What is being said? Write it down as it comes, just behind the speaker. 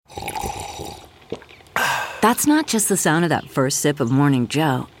That's not just the sound of that first sip of Morning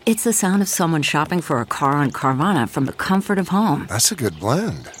Joe. It's the sound of someone shopping for a car on Carvana from the comfort of home. That's a good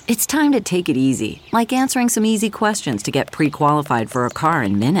blend. It's time to take it easy, like answering some easy questions to get pre-qualified for a car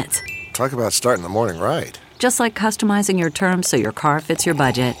in minutes. Talk about starting the morning right. Just like customizing your terms so your car fits your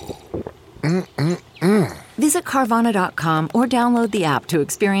budget. Visit Carvana.com or download the app to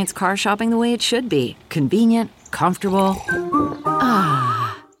experience car shopping the way it should be. Convenient, comfortable.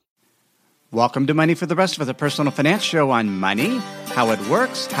 Welcome to Money for the Rest of Us, a personal finance show on money, how it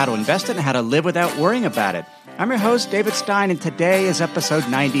works, how to invest it, and how to live without worrying about it. I'm your host, David Stein, and today is episode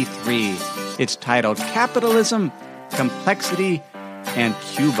 93. It's titled Capitalism, Complexity, and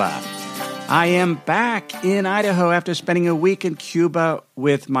Cuba. I am back in Idaho after spending a week in Cuba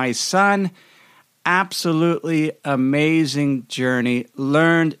with my son. Absolutely amazing journey.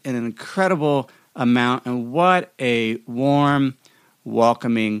 Learned an incredible amount, and what a warm,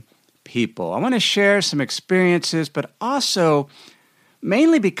 welcoming people. I want to share some experiences, but also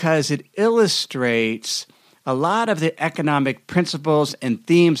mainly because it illustrates a lot of the economic principles and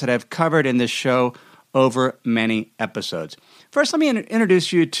themes that I've covered in this show over many episodes. First, let me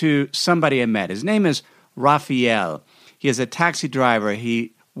introduce you to somebody I met. His name is Rafael. He is a taxi driver.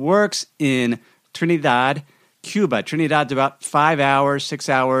 He works in Trinidad, Cuba. Trinidad's about 6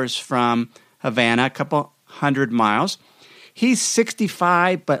 hours from Havana, a couple hundred miles. He's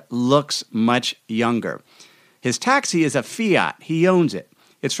 65 but looks much younger. His taxi is a Fiat. He owns it.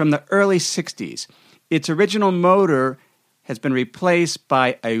 It's from the early 60s. Its original motor has been replaced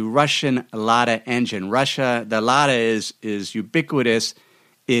by a Russian Lada engine. The Lada is ubiquitous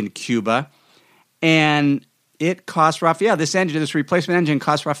in Cuba. And it cost Rafael, this replacement engine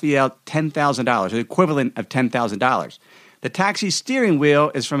cost Rafael $10,000, the equivalent of $10,000. The taxi steering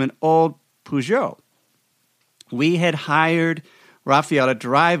wheel is from an old Peugeot. We had hired Rafael to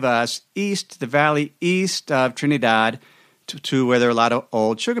drive us east to the valley east of Trinidad to where there are a lot of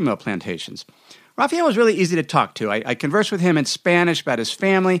old sugar mill plantations. Rafael was really easy to talk to. I conversed with him in Spanish about his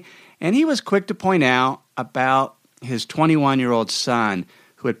family, and he was quick to point out about his 21-year-old son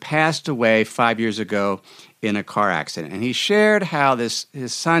who had passed away 5 years ago in a car accident. And he shared how his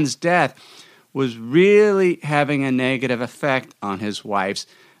son's death was really having a negative effect on his wife's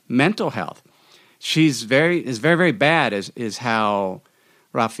mental health. She's very, very bad, is how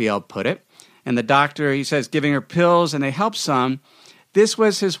Rafael put it. And the doctor, he says, giving her pills, and they help some. This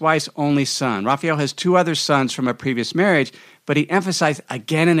was his wife's only son. Rafael has 2 other sons from a previous marriage, but he emphasized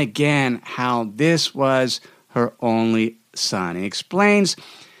again and again how this was her only son. He explains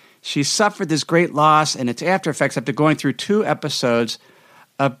she suffered this great loss and its after effects after going through 2 episodes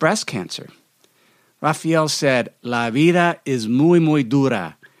of breast cancer. Rafael said, "La vida es muy, muy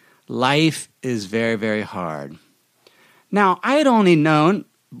dura." Life is very, very hard. Now, I had only known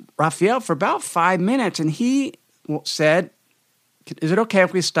Rafael for about 5 minutes, and he said, "Is it okay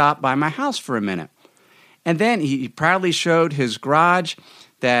if we stop by my house for a minute?" And then he proudly showed his garage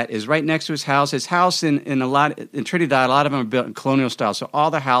that is right next to his house. His house in Trinidad, a lot of them are built in colonial style, so all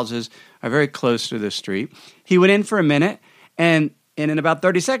the houses are very close to the street. He went in for a minute, and in about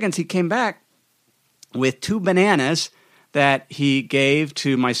 30 seconds, he came back with 2 bananas that he gave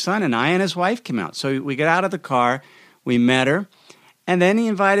to my son, and I and his wife came out. So we got out of the car, we met her, and then he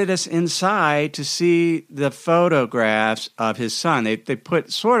invited us inside to see the photographs of his son. They put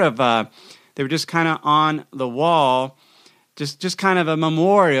they were just kind of on the wall, just kind of a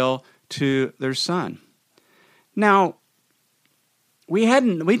memorial to their son. Now, I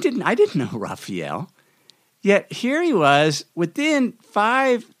didn't know Rafael, yet here he was within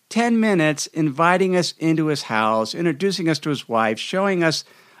 5-10 minutes inviting us into his house, introducing us to his wife, showing us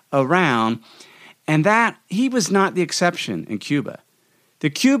around, and that he was not the exception in Cuba. The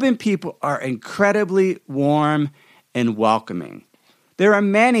Cuban people are incredibly warm and welcoming. There are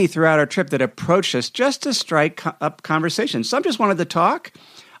many throughout our trip that approached us just to strike up conversation. Some just wanted to talk.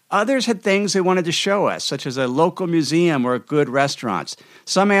 Others had things they wanted to show us, such as a local museum or good restaurants.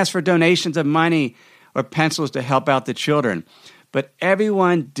 Some asked for donations of money or pencils to help out the children. But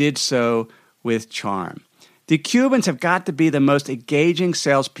everyone did so with charm. The Cubans have got to be the most engaging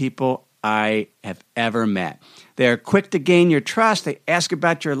salespeople I have ever met. They are quick to gain your trust. They ask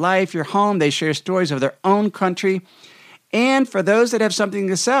about your life, your home. They share stories of their own country. And for those that have something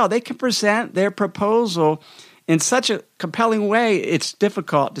to sell, they can present their proposal in such a compelling way, it's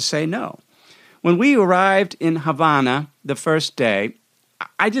difficult to say no. When we arrived in Havana the first day,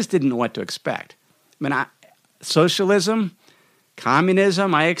 I just didn't know what to expect. Socialism,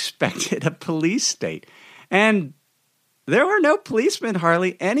 communism, I expected a police state. And there were no policemen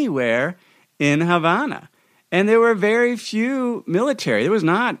hardly anywhere in Havana. And there were very few military. There was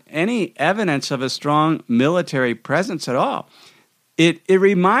not any evidence of a strong military presence at all. It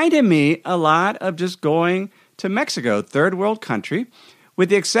reminded me a lot of just going to Mexico, third world country, with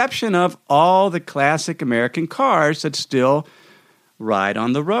the exception of all the classic American cars that still ride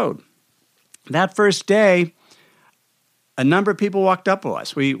on the road. That first day, a number of people walked up to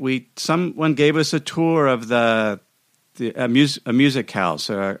us. Someone gave us a tour of a music house,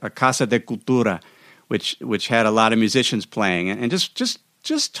 a Casa de Cultura, which had a lot of musicians playing, and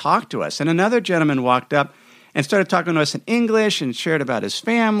just talked to us. And another gentleman walked up and started talking to us in English and shared about his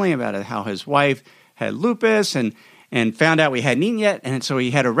family, about how his wife had lupus, and found out we hadn't eaten yet. And so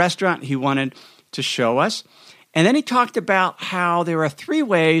he had a restaurant he wanted to show us. And then he talked about how there are 3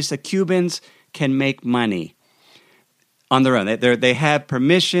 ways that Cubans can make money on their own. They have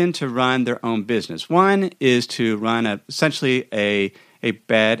permission to run their own business. One is to run essentially a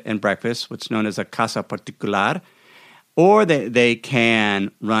bed and breakfast, what's known as a casa particular, or they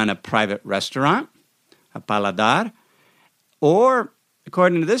can run a private restaurant, a paladar, or,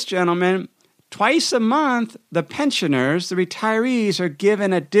 according to this gentleman, twice a month, the pensioners, the retirees, are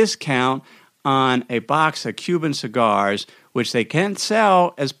given a discount on a box of Cuban cigars, which they can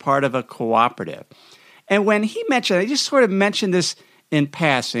sell as part of a cooperative. And when he mentioned it, he just sort of mentioned this in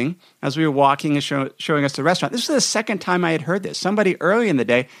passing as we were walking and showing us the restaurant. This was the second time I had heard this. Somebody early in the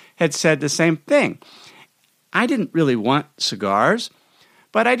day had said the same thing. I didn't really want cigars,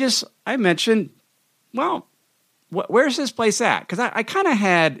 but I mentioned, well, where's this place at? Because I kind of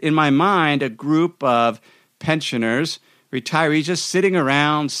had in my mind a group of pensioners, retirees, just sitting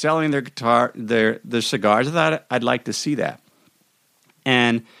around selling their cigars. I thought I'd like to see that.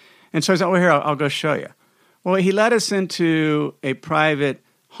 And so I said, here, I'll go show you. Well, he led us into a private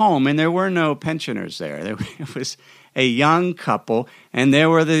home, and there were no pensioners there. It was a young couple, and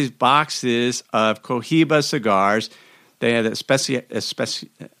there were these boxes of Cohiba cigars. They had I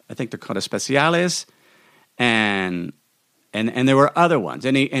think they're called especiales, and there were other ones.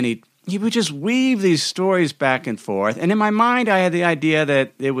 And he would just weave these stories back and forth. And in my mind, I had the idea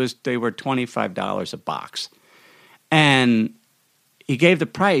that they were $25 a box. And he gave the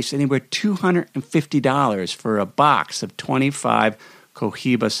price, and they were $250 for a box of 25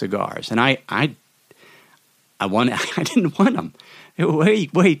 Cohiba cigars. And I didn't want them. They were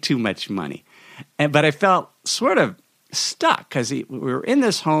way too much money. But I felt sort of stuck because we were in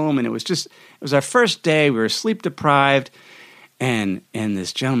this home, and it was our first day. We were sleep deprived, and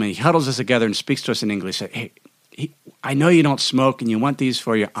this gentleman, he huddles us together and speaks to us in English. Said, "Hey, I know you don't smoke, and you want these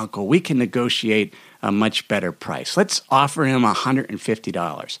for your uncle. We can negotiate a much better price. Let's offer him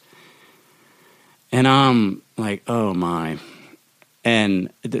 $150. And I'm like, oh my.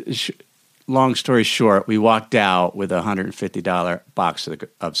 And long story short, we walked out with a $150 box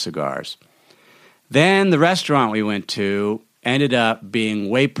of cigars. Then the restaurant we went to ended up being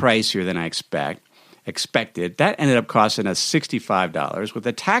way pricier than I expected. That ended up costing us $65 with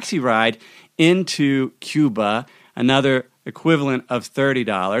a taxi ride into Cuba, another equivalent of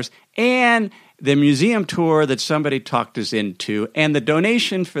 $30, and the museum tour that somebody talked us into, and the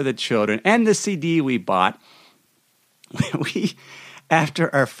donation for the children, and the CD we bought. We,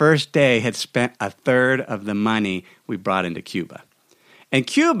 after our first day, had spent a third of the money we brought into Cuba. And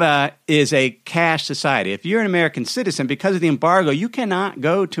Cuba is a cash society. If you're an American citizen, because of the embargo, you cannot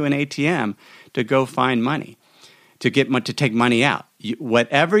go to an ATM to go find money, to take money out.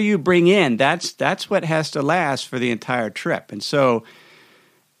 Whatever you bring in, that's what has to last for the entire trip. And so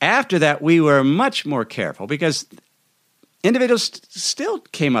after that, we were much more careful because individuals still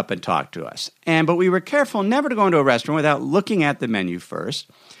came up and talked to us. But we were careful never to go into a restaurant without looking at the menu first.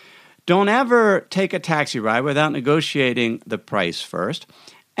 Don't ever take a taxi ride without negotiating the price first.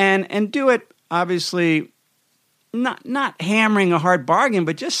 And do it, obviously, not hammering a hard bargain,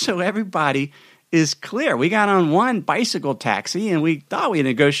 but just so everybody is clear. We got on one bicycle taxi, and we thought we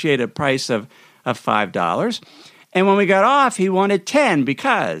negotiated a price of $5. And when we got off, he wanted 10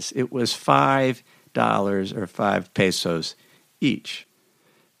 because it was $5 or 5 pesos each.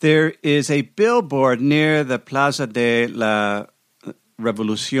 There is a billboard near the Plaza de la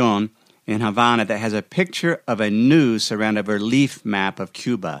Revolucion in Havana that has a picture of a noose around a relief map of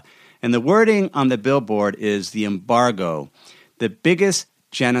Cuba. And the wording on the billboard is the embargo, the biggest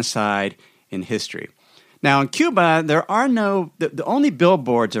genocide in history. Now, in Cuba, there are the only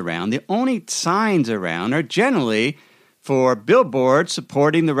billboards around, the only signs around are generally for billboards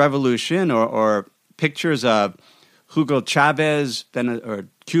supporting the revolution or pictures of Hugo Chavez, or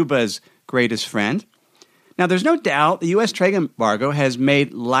Cuba's greatest friend. Now, there's no doubt the U.S. trade embargo has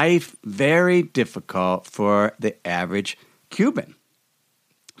made life very difficult for the average Cuban.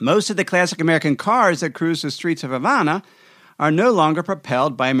 Most of the classic American cars that cruise the streets of Havana are no longer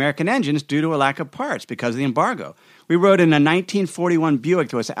propelled by American engines due to a lack of parts because of the embargo. We rode in a 1941 Buick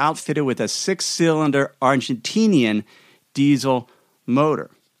that was outfitted with a 6-cylinder Argentinian diesel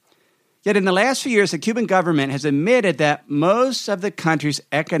motor. Yet in the last few years, the Cuban government has admitted that most of the country's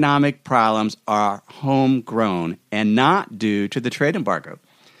economic problems are homegrown and not due to the trade embargo.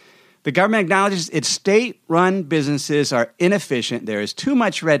 The government acknowledges its state-run businesses are inefficient, there is too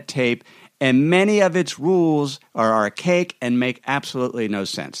much red tape, and many of its rules are archaic and make absolutely no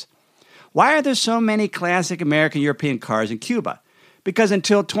sense. Why are there so many classic American European cars in Cuba? Because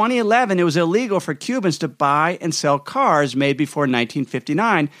until 2011, it was illegal for Cubans to buy and sell cars made before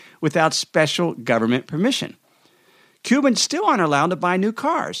 1959 without special government permission. Cubans still aren't allowed to buy new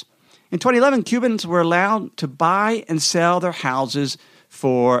cars. In 2011, Cubans were allowed to buy and sell their houses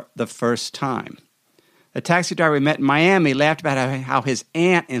for the first time. A taxi driver we met in Miami laughed about how his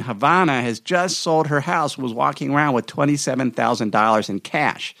aunt in Havana has just sold her house and was walking around with $27,000 in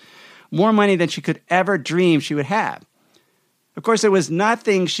cash, more money than she could ever dream she would have. Of course, there was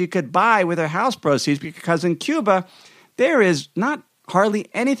nothing she could buy with her house proceeds because in Cuba, there is not hardly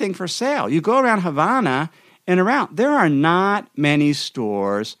anything for sale. You go around Havana and around, there are not many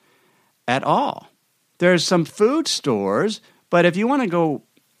stores at all. There's some food stores, but if you want to go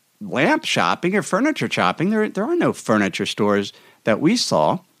lamp shopping or furniture shopping, there are no furniture stores that we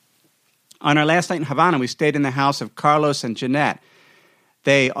saw. On our last night in Havana, we stayed in the house of Carlos and Jeanette.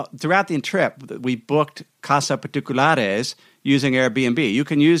 Throughout the trip, we booked Casa Particulares using Airbnb. You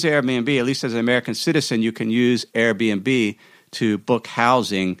can use Airbnb, at least as an American citizen, you can use Airbnb to book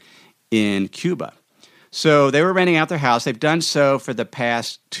housing in Cuba. So they were renting out their house. They've done so for the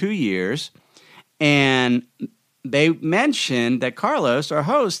past 2 years. And they mentioned that Carlos, our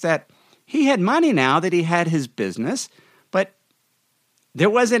host, that he had money now, that he had his business, but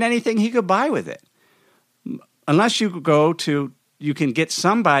there wasn't anything he could buy with it. Unless you can get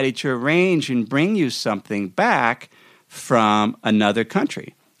somebody to arrange and bring you something back from another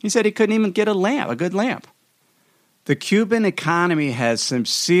country. He said he couldn't even get a good lamp. The Cuban economy has some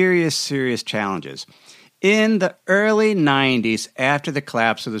serious, serious challenges. In the early 90s, after the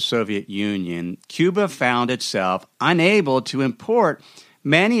collapse of the Soviet Union, Cuba found itself unable to import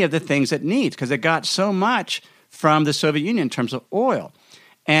many of the things it needs because it got so much from the Soviet Union in terms of oil.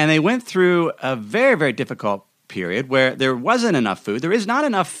 And they went through a very, very difficult period where there wasn't enough food. There is not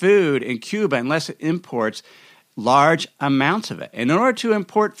enough food in Cuba unless it imports large amounts of it. In order to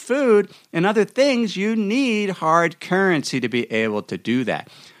import food and other things, you need hard currency to be able to do that.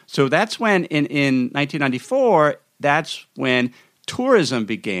 So that's when, in 1994, that's when tourism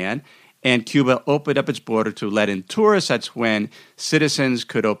began, and Cuba opened up its border to let in tourists. That's when citizens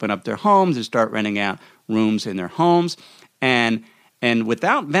could open up their homes and start renting out rooms in their homes. And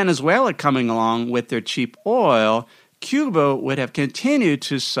without Venezuela coming along with their cheap oil, Cuba would have continued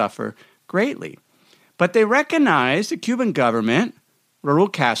to suffer greatly. But they recognize, the Cuban government,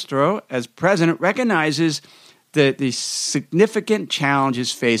 Raul Castro, as president, recognizes the significant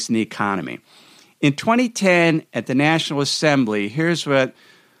challenges faced in the economy. In 2010, at the National Assembly, here's what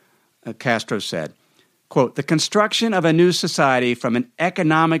Castro said, quote, "The construction of a new society from an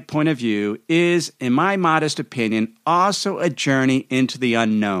economic point of view is, in my modest opinion, also a journey into the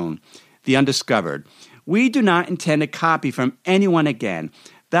unknown, the undiscovered. We do not intend to copy from anyone again.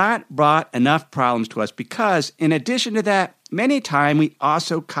 That brought enough problems to us because, in addition to that, many times we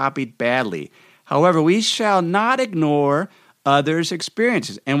also copied badly. However, we shall not ignore others'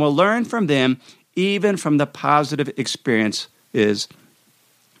 experiences and will learn from them, even from the positive experiences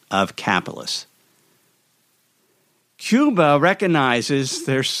of capitalists." Cuba recognizes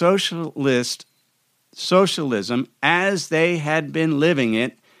their socialism as they had been living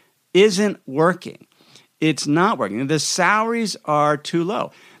it isn't working. It's not working. The salaries are too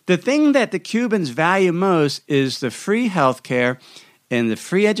low. The thing that the Cubans value most is the free health care and the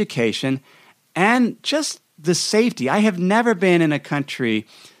free education and just the safety. I have never been in a country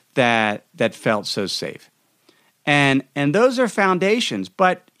that felt so safe. And those are foundations.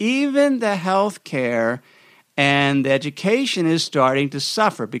 But even the health care and the education is starting to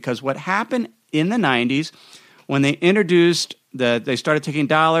suffer because what happened in the 90s when they introduced they started taking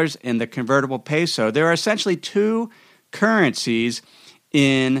dollars and the convertible peso, there are essentially two currencies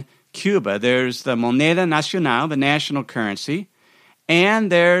in Cuba. There's the moneda nacional, the national currency, and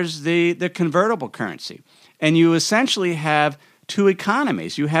there's the convertible currency. And you essentially have two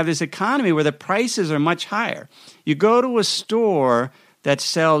economies. You have this economy where the prices are much higher. You go to a store that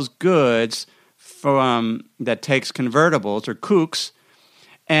sells goods that takes convertibles or kooks,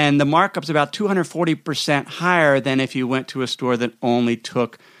 and the markup's about 240% higher than if you went to a store that only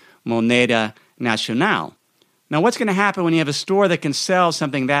took moneda nacional. Now, what's going to happen when you have a store that can sell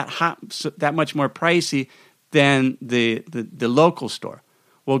something that much more pricey than the local store?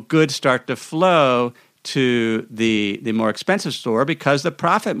 Well, goods start to flow to the more expensive store because the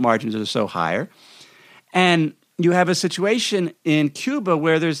profit margins are so higher. And you have a situation in Cuba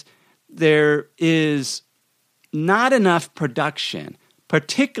where there is not enough production,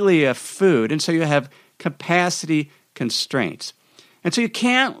 particularly of food, and so you have capacity constraints. And so you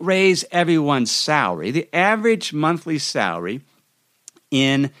can't raise everyone's salary. The average monthly salary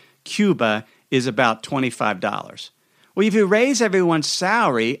in Cuba is about $25. Well, if you raise everyone's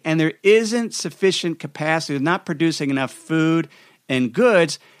salary and there isn't sufficient capacity, not producing enough food and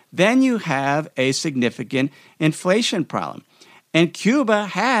goods, then you have a significant inflation problem. And Cuba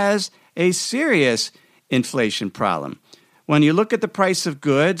has a serious inflation problem. When you look at the price of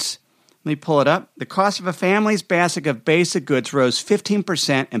goods, let me pull it up. The cost of a family's basket of basic goods rose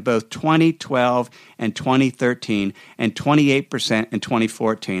 15% in both 2012 and 2013 and 28% in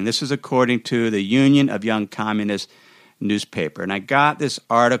 2014. This is according to the Union of Young Communists newspaper. And I got this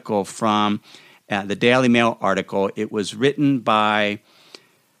article from the Daily Mail article. It was written by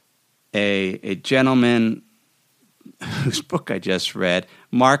a gentleman whose book I just read,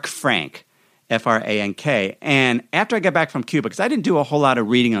 Mark Frank, Frank. And after I got back from Cuba, because I didn't do a whole lot of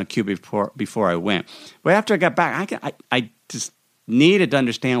reading on Cuba before I went, but after I got back, I just needed to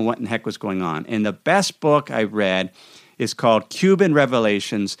understand what in the heck was going on. And the best book I read is called Cuban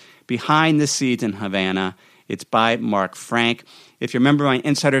Revelations, Behind the Scenes in Havana. It's by Mark Frank. If you remember my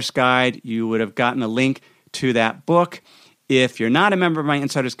Insider's Guide, you would have gotten a link to that book. If you're not a member of my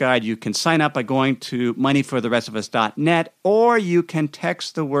Insider's Guide, you can sign up by going to moneyfortherestofus.net, or you can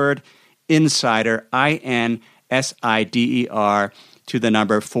text the word Insider, INSIDER, to the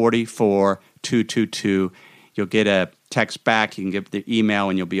number 44222. You'll get a text back. You can give the email,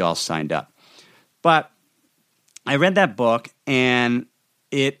 and you'll be all signed up. But I read that book, and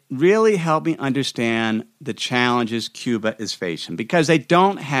it really helped me understand the challenges Cuba is facing, because they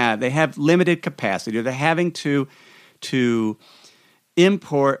have limited capacity. They're having to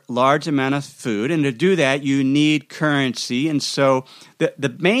import large amount of food, and to do that, you need currency. And so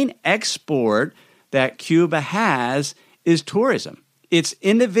the main export that Cuba has is tourism. It's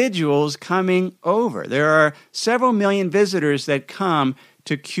individuals coming over. There are several million visitors that come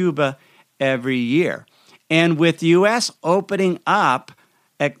to Cuba every year. And with the U.S. opening up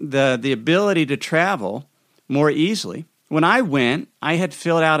the ability to travel more easily, when I went, I had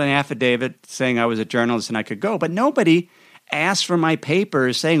filled out an affidavit saying I was a journalist and I could go, but nobody asked for my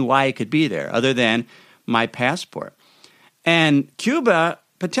papers saying why I could be there other than my passport. And Cuba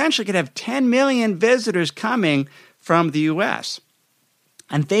potentially could have 10 million visitors coming from the U.S.,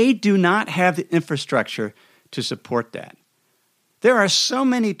 and they do not have the infrastructure to support that. There are so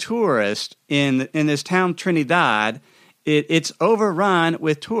many tourists in this town, Trinidad, it's overrun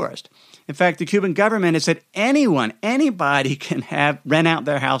with tourists. In fact, the Cuban government has said anybody can rent out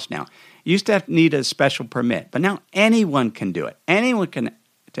their house now. You used to need a special permit, but now anyone can do it. Anyone can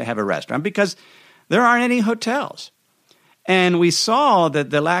to have a restaurant because there aren't any hotels. And we saw that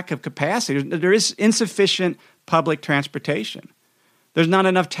the lack of capacity, there is insufficient public transportation. There's not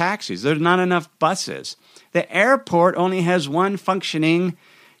enough taxis. There's not enough buses. The airport only has one functioning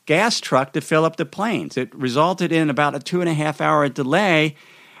gas truck to fill up the planes. It resulted in about a 2.5-hour delay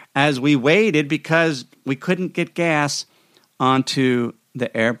as we waited because we couldn't get gas onto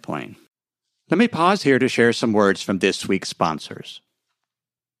the airplane. Let me pause here to share some words from this week's sponsors.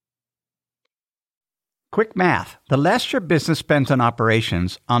 Quick math. The less your business spends on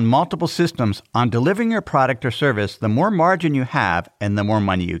operations, on multiple systems, on delivering your product or service, the more margin you have and the more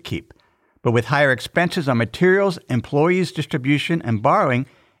money you keep. But with higher expenses on materials, employees, distribution, and borrowing,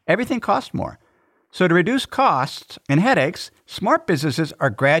 everything costs more. So to reduce costs and headaches, smart businesses are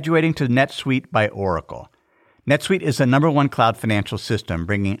graduating to NetSuite by Oracle. NetSuite is the #1 cloud financial system,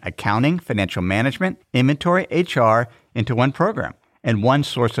 bringing accounting, financial management, inventory, HR into one program and one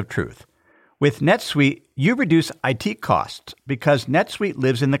source of truth. With NetSuite, you reduce IT costs because NetSuite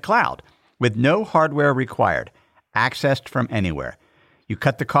lives in the cloud with no hardware required, accessed from anywhere. You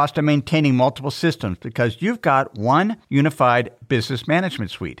cut the cost of maintaining multiple systems because you've got one unified business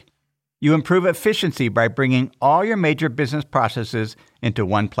management suite. You improve efficiency by bringing all your major business processes into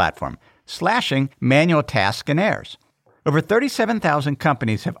one platform, slashing manual tasks and errors. Over 37,000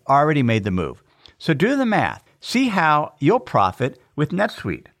 companies have already made the move. So do the math. See how you'll profit with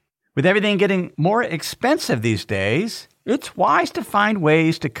NetSuite. With everything getting more expensive these days, it's wise to find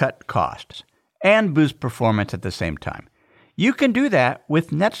ways to cut costs and boost performance at the same time. You can do that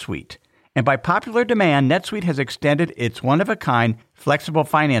with NetSuite. And by popular demand, NetSuite has extended its one-of-a-kind flexible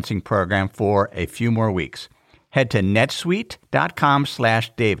financing program for a few more weeks. Head to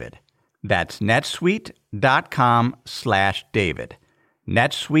netsuite.com/David. That's netsuite.com/David.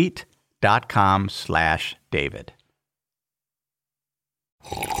 netsuite.com/David.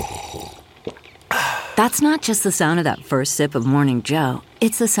 That's not just the sound of that first sip of Morning Joe.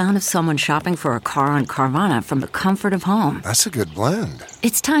 It's the sound of someone shopping for a car on Carvana from the comfort of home. That's a good blend.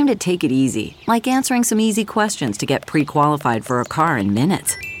 It's time to take it easy, like answering some easy questions to get pre-qualified for a car in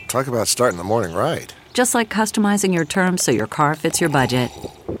minutes. Talk about starting the morning right. Just like customizing your terms so your car fits your budget.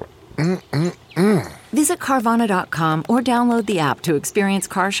 Visit Carvana.com or download the app to experience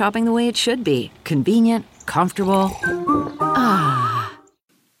car shopping the way it should be. Convenient, comfortable.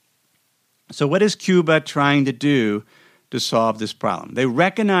 So what is Cuba trying to do to solve this problem? They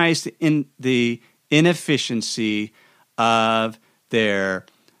recognize the inefficiency of their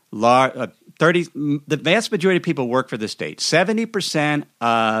the vast majority of people work for the state. 70%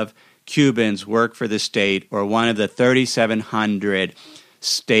 of Cubans work for the state or one of the 3,700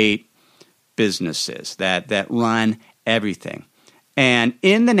 state businesses that run everything. And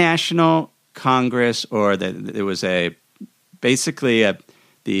in the National Congress, or there was the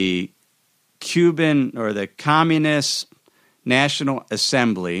Cuban or the Communist National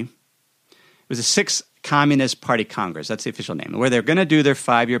Assembly. It was a 6th Communist Party Congress. That's the official name, where they're going to do their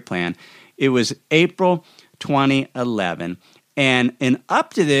 5-year plan. It was April 2011. And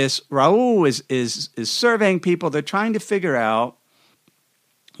up to this, Raul is surveying people. They're trying to figure out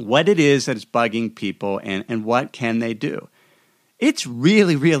what it is that is bugging people and what can they do. It's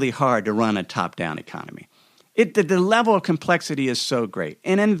really, really hard to run a top-down economy. The level of complexity is so great.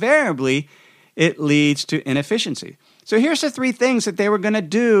 And invariably, it leads to inefficiency. So here's the 3 things that they were going to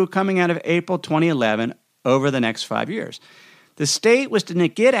do coming out of April 2011 over the next 5 years. The state was to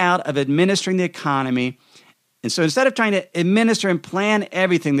get out of administering the economy. And so instead of trying to administer and plan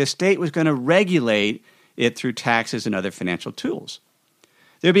everything, the state was going to regulate it through taxes and other financial tools.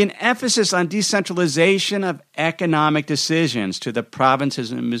 There would be an emphasis on decentralization of economic decisions to the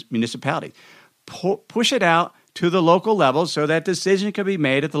provinces and municipalities. Push it out to the local level so that decision could be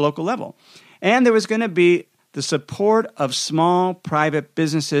made at the local level. And there was going to be the support of small private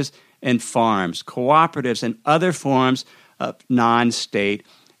businesses and farms, cooperatives, and other forms of non-state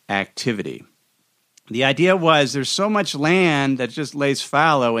activity. The idea was there's so much land that just lays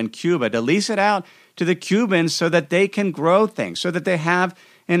fallow in Cuba to lease it out to the Cubans so that they can grow things, so that they have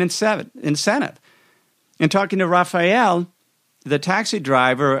an incentive. And talking to Rafael, the taxi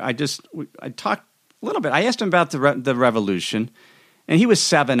driver, I talked a little bit. I asked him about the revolution, and he was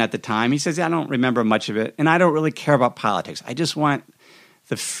 7 at the time. He says, I don't remember much of it, and I don't really care about politics. I just want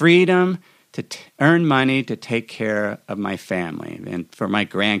the freedom to earn money to take care of my family and for my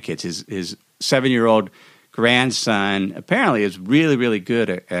grandkids. His 7-year-old grandson apparently is really, really good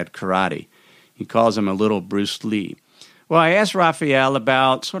at karate. He calls him a little Bruce Lee. Well, I asked Rafael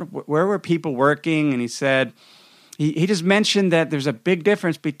about sort of where were people working, and he said he just mentioned that there's a big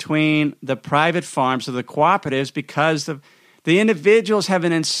difference between the private farms or the cooperatives because the individuals have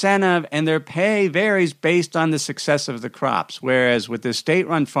an incentive and their pay varies based on the success of the crops, whereas with the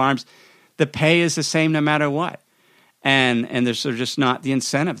state-run farms, the pay is the same no matter what. And there's just not the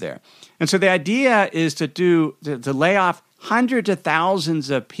incentive there. And so the idea is to lay off hundreds of thousands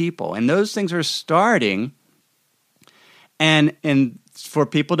of people, and those things are starting, and for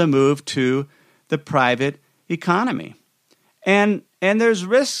people to move to the private economy. And there's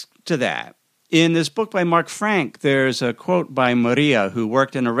risk to that. In this book by Mark Frank, there's a quote by Maria, who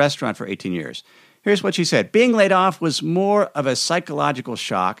worked in a restaurant for 18 years. Here's what she said. Being laid off was more of a psychological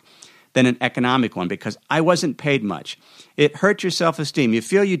shock than an economic one because I wasn't paid much. It hurt your self-esteem. You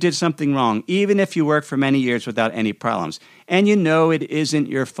feel you did something wrong, even if you worked for many years without any problems. And you know it isn't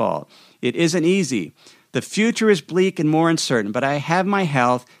your fault. It isn't easy. The future is bleak and more uncertain, but I have my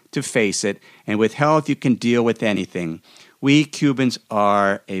health to face it, and with health you can deal with anything. We Cubans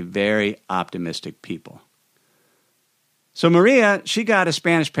are a very optimistic people. So Maria, she got a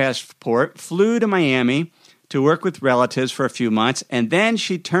Spanish passport, flew to Miami to work with relatives for a few months, and then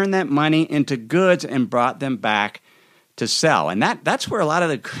she turned that money into goods and brought them back to sell. And that's where a lot of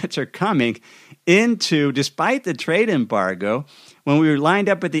the goods are coming into, despite the trade embargo. When we were lined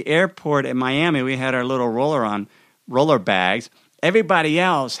up at the airport in Miami, we had our little roller bags. Everybody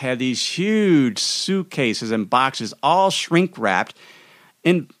else had these huge suitcases and boxes, all shrink-wrapped,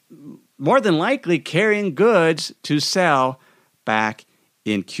 and more than likely carrying goods to sell back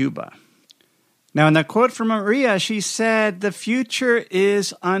in Cuba. Now, in that quote from Maria, she said, the future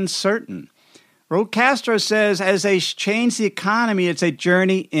is uncertain. Raul Castro says, as they change the economy, it's a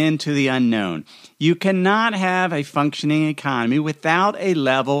journey into the unknown. You cannot have a functioning economy without a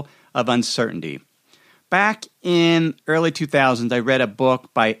level of uncertainty. Back in early 2000s, I read a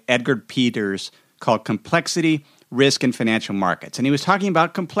book by Edgar Peters called Complexity, Risk, and Financial Markets. And he was talking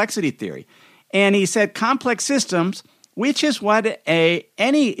about complexity theory. And he said complex systems, which is what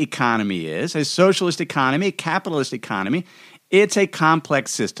any economy is, a socialist economy, a capitalist economy, it's a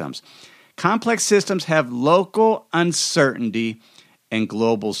complex systems. Complex systems have local uncertainty and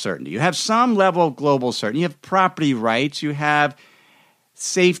global certainty. You have some level of global certainty. You have property rights. You have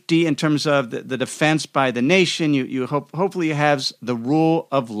safety in terms of the defense by the nation. Hopefully you have the rule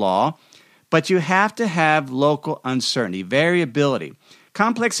of law. But you have to have local uncertainty, variability.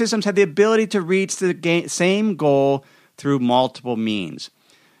 Complex systems have the ability to reach the same goal through multiple means.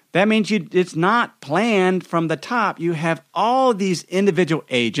 That means it's not planned from the top. You have all these individual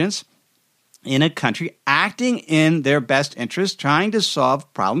agents in a country acting in their best interest, trying to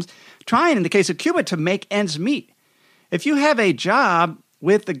solve problems, trying, in the case of Cuba, to make ends meet. If you have a job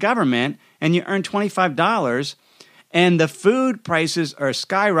with the government and you earn $25 and the food prices are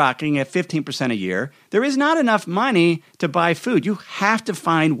skyrocketing at 15% a year, there is not enough money to buy food. You have to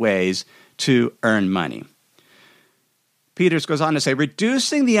find ways to earn money. Peters goes on to say,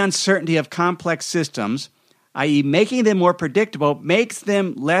 reducing the uncertainty of complex systems, i.e. making them more predictable, makes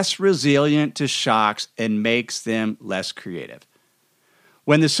them less resilient to shocks and makes them less creative.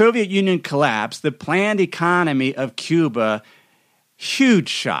 When the Soviet Union collapsed, the planned economy of Cuba, huge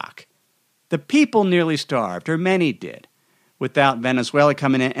shock. The people nearly starved, or many did, without Venezuela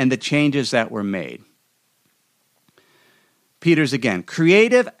coming in and the changes that were made. Peters again,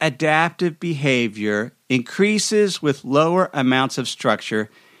 creative adaptive behavior increases with lower amounts of structure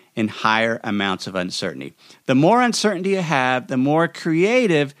and higher amounts of uncertainty. The more uncertainty you have, the more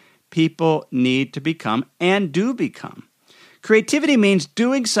creative people need to become and do become. Creativity means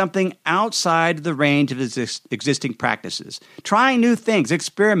doing something outside the range of existing practices, trying new things,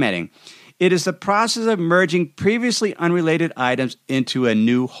 experimenting. It is the process of merging previously unrelated items into a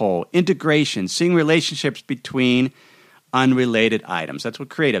new whole, integration, seeing relationships between unrelated items. That's what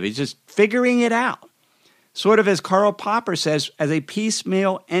creative is, just figuring it out. Sort of as Karl Popper says, as a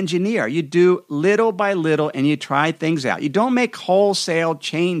piecemeal engineer, you do little by little and you try things out. You don't make wholesale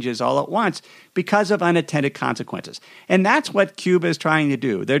changes all at once because of unintended consequences. And that's what Cuba is trying to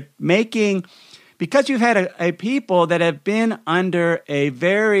do. They're making, because you've had a people that have been under a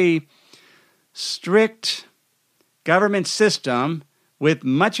very strict government system with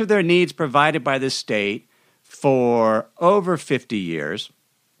much of their needs provided by the state for over 50 years.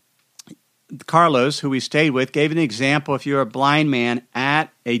 Carlos, who we stayed with, gave an example. If you're a blind man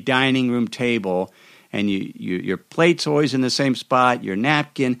at a dining room table and your plate's always in the same spot, your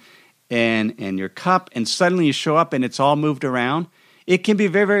napkin and your cup, and suddenly you show up and it's all moved around, it can be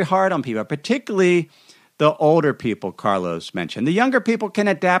very, very hard on people, particularly the older people Carlos mentioned. The younger people can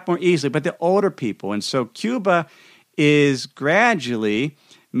adapt more easily, but the older people. And so Cuba is gradually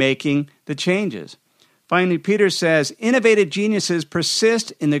making the changes. Finally, Peter says, innovative geniuses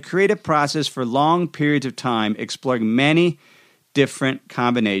persist in the creative process for long periods of time, exploring many different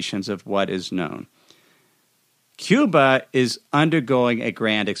combinations of what is known. Cuba is undergoing a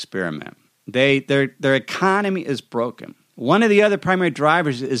grand experiment. Their economy is broken. One of the other primary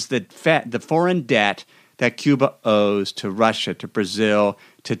drivers is the foreign debt that Cuba owes to Russia, to Brazil,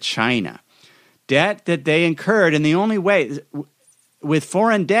 to China. Debt that they incurred, and the only way, with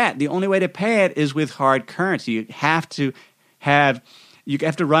foreign debt, the only way to pay it is with hard currency. You have to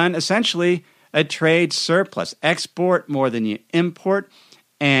run essentially a trade surplus, export more than you import,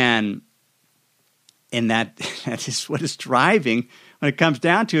 and that is what is driving, when it comes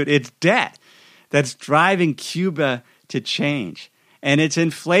down to it, it's debt that's driving Cuba to change. And it's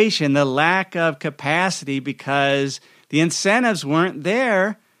inflation, the lack of capacity, because the incentives weren't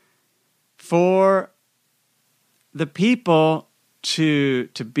there for the people to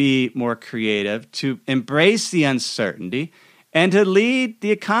be more creative, to embrace the uncertainty, and to lead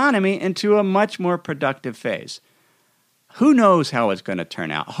the economy into a much more productive phase. Who knows how it's going to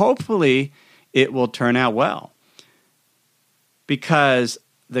turn out? Hopefully, it will turn out well, because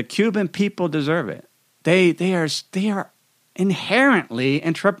the Cuban people deserve it. They are inherently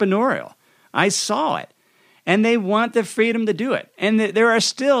entrepreneurial. I saw it. And they want the freedom to do it. And there are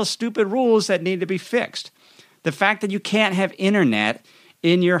still stupid rules that need to be fixed. The fact that you can't have internet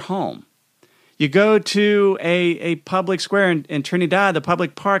in your home. You go to a public square in Trinidad, the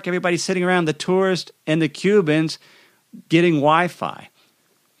public park, everybody's sitting around, the tourists and the Cubans getting Wi-Fi.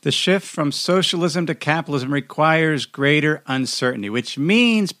 The shift from socialism to capitalism requires greater uncertainty, which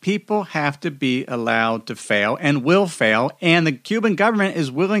means people have to be allowed to fail and will fail, and the Cuban government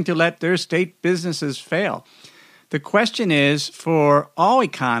is willing to let their state businesses fail. The question is, for all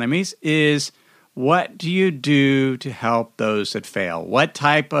economies, is what do you do to help those that fail? What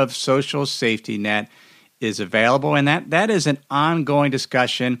type of social safety net is available? And that is an ongoing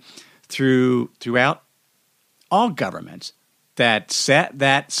discussion throughout all governments that set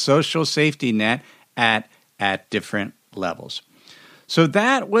that social safety net at different levels. So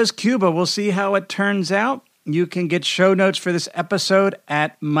that was Cuba. We'll see how it turns out. You can get show notes for this episode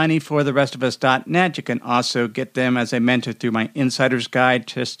at moneyfortherestofus.net. You can also get them, as I mentioned, through my Insider's Guide.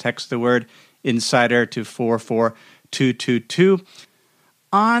 Just text the word Insider to 44222.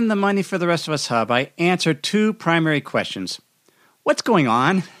 On the Money for the Rest of Us Hub, I answer two primary questions. What's going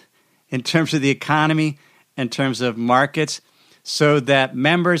on in terms of the economy, in terms of markets, so that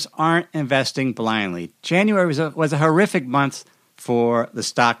members aren't investing blindly? January was a horrific month for the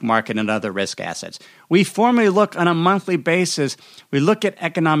stock market and other risk assets. We formally look on a monthly basis. We look at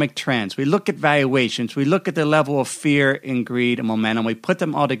economic trends. We look at valuations. We look at the level of fear and greed and momentum. We put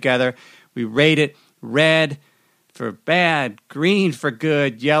them all together. We rate it red for bad, green for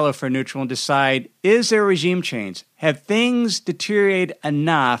good, yellow for neutral, and decide, is there a regime change? Have things deteriorated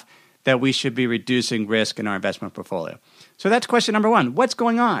enough that we should be reducing risk in our investment portfolio? So that's question number one. What's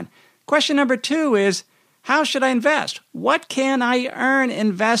going on? Question number two is, how should I invest? What can I earn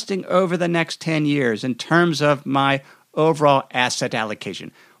investing over the next 10 years in terms of my overall asset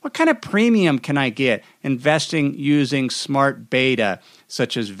allocation? What kind of premium can I get investing using smart beta,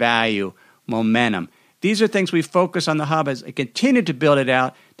 such as value, momentum? These are things we focus on the Hub as I continue to build it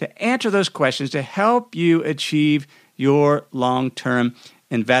out to answer those questions to help you achieve your long-term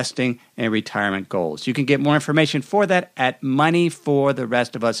investing and retirement goals. You can get more information for that at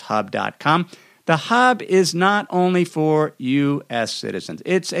moneyfortherestofushub.com. The Hub is not only for U.S. citizens.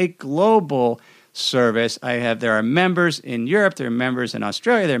 It's a global service. There are members in Europe, there are members in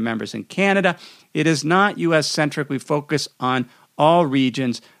Australia, there are members in Canada. It is not U.S.-centric. We focus on all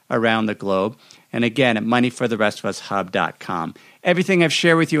regions around the globe. And again, at moneyfortherestofushub.com. Everything I've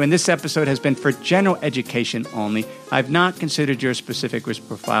shared with you in this episode has been for general education only. I've not considered your specific risk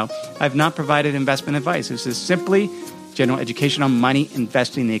profile. I've not provided investment advice. This is simply general education on money,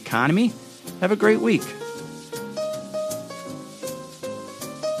 investing, in the economy. Have a great week.